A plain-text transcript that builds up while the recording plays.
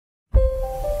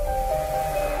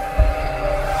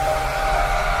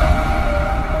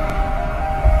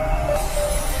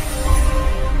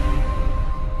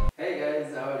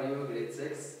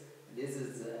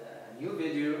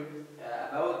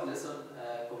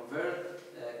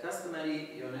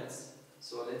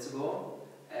So let's go.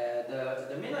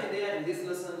 The main idea in this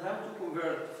lesson, how to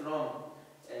convert from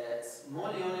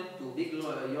small unit to big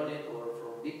unit, or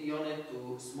from big unit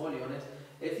to small unit.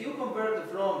 If you convert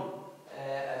from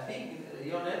a big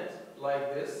unit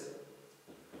like this,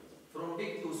 from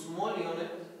big to small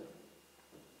unit,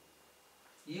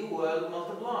 you will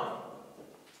multiply.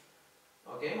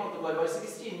 Okay, multiply by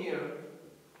 16 here.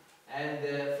 And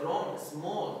from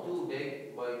small to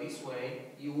big, by this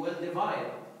way, you will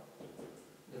divide.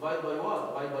 Divide by what?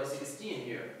 Divide by 16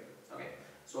 here. Okay,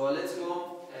 so let's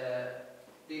go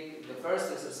take the first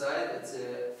exercise. It's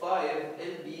 5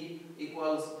 lb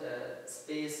equals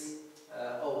space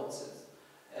ounces.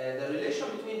 The relation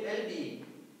between lb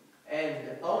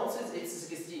and ounces, it's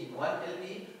 16. 1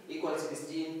 lb equals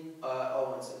 16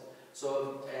 ounces.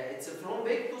 So it's from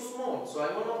big to small. So I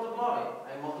will multiply.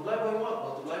 I multiply by what?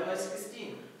 Multiply by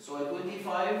 16. So it will be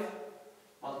 5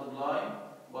 multiplied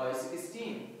by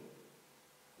 16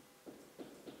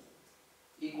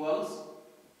 equals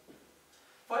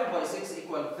 5 by 6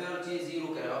 equal 30,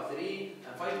 0 carry out 3,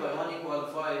 and 5 by 1 equal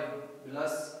 5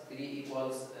 plus 3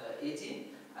 equals 80,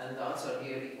 and the answer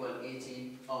here equal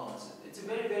 80 ounces. It's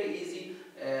very, very easy.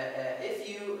 If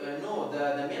you know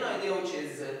the main idea, which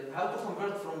is how to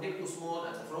convert from big to small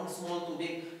and from small to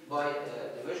big by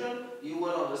division, you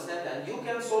will understand, and you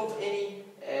can solve any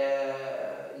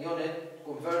unit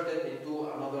converted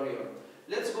into another unit.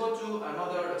 Let's go to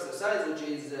another exercise, which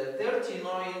is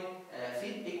 39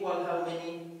 feet equal how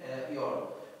many yard?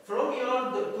 From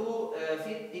yard to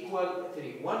feet equal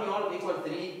 3. 1 yard equal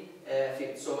 3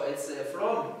 feet. So it's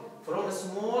from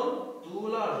small to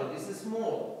large. This is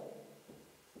small.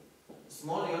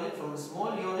 Small unit, from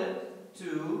small unit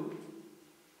to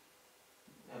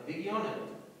a big unit.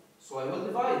 So I will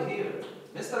divide here.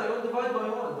 Mister, I will divide by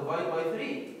what? Divide by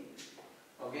 3.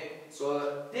 Okay,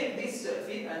 so take this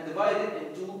feet and divide it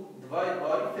into divide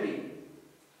by 3.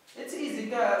 It's easy,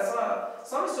 guys.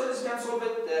 Some students can solve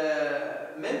it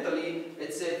mentally.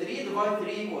 It's 3 divide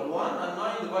 3 equal 1, and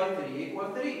 9 divide 3 equal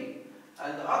 3.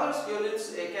 And other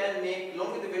students can make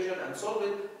long division and solve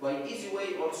it by easy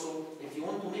way also. If you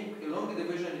want to make a long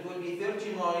division, it will be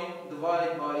 39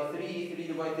 divided by 3, 3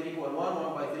 divide 3 equal 1,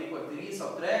 1 by 3 equal 3,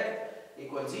 subtract,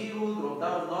 equal 0, drop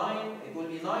down 9, it will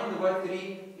be 9 divide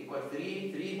 3 equal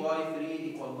 3, 3 by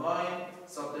 3 equal 9,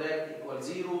 subtract equal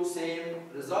 0, same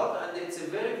result, and it's a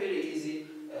very, very easy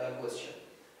question.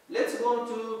 Let's go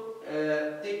to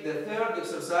take the third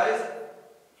exercise,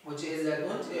 which is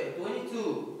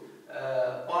 22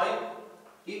 pi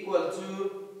equal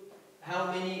to how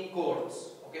many quarts?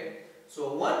 Okay,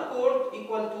 so 1 quart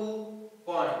equal to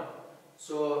pi.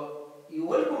 So you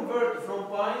will convert from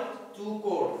pint to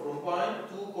quart, from pint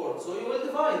to quart. So you will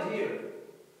divide here.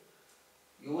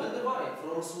 You will divide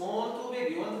from small to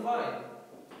big. You will divide.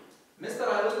 Mister,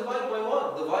 I will divide by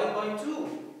what? Divide by 2.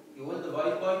 You will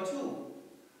divide by 2.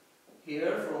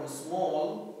 Here from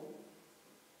small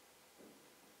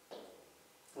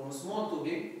to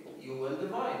big, you will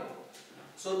divide.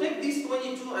 So take this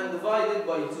 22 and divide it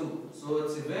by 2. So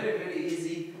it's a very, very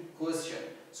easy question.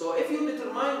 So if you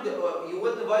determine you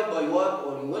will divide by what,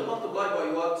 or you will multiply by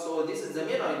what, so this is the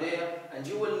main idea, and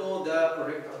you will know the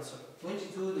correct answer.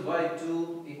 22 divided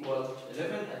 2 equals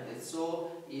 11, and it's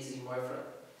so easy, my friend.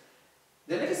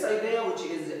 The next idea, which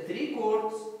is 3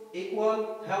 quarts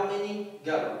equal how many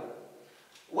gallon?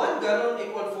 1 gallon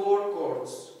equal 4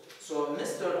 quarts. So,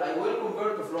 mister, I will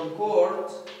convert from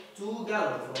quart to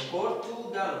gallon, from quart to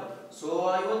gallon. So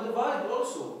I will divide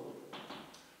also.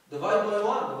 Divide by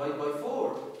what? Divide by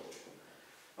 4.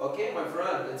 Okay, my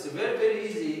friend, it's a very, very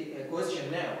easy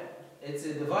question now. It's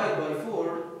a divide by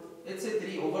 4. It's a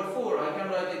 3 over 4. I can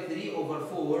write it 3 over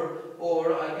 4,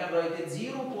 or I can write it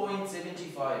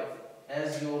 0.75.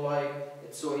 As you like,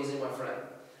 it's so easy, my friend.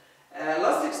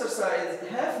 Last exercise,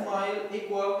 half mile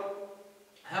equal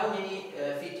how many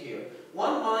feet here?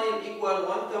 1 mile equal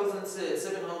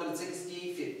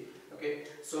 1,760 feet. Okay,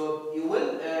 so you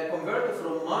will convert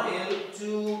from mile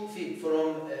to feet,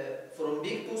 from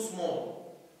big to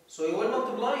small. So you will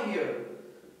multiply here.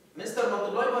 Mister,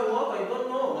 multiply by what? I don't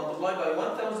know. Multiply by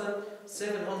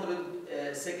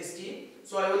 1,760.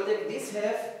 So I will take this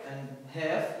half and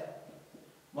half,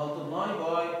 multiply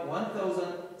by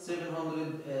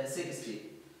 1,760.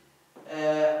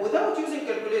 Without using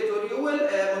calculator, you will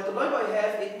multiply by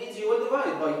half. It means you will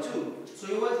divide by 2. So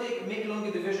you will make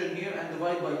long division here and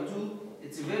divide by 2.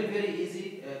 It's a very, very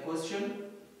easy question.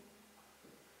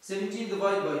 17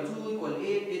 divided by 2 equal 8.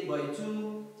 8 by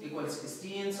 2 equal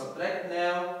 16. Subtract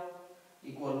now.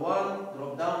 Equal 1.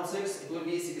 Drop down 6. It will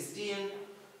be 16.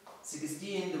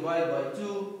 16 divided by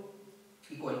 2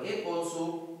 equal 8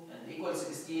 also. And equal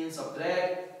 16.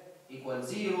 Subtract equal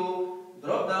 0.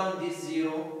 Drop down this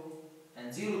 0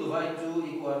 and 0 divide 2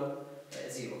 equal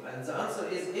 0. And the answer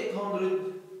is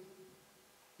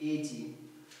 880.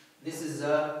 This is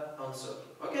the answer.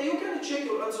 Okay, you can check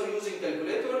your answer using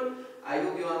calculator. I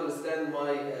hope you understand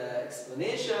my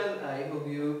explanation. I hope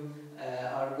you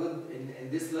are good in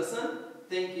this lesson.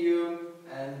 Thank you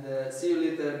and see you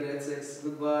later, grade 6.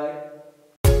 Goodbye.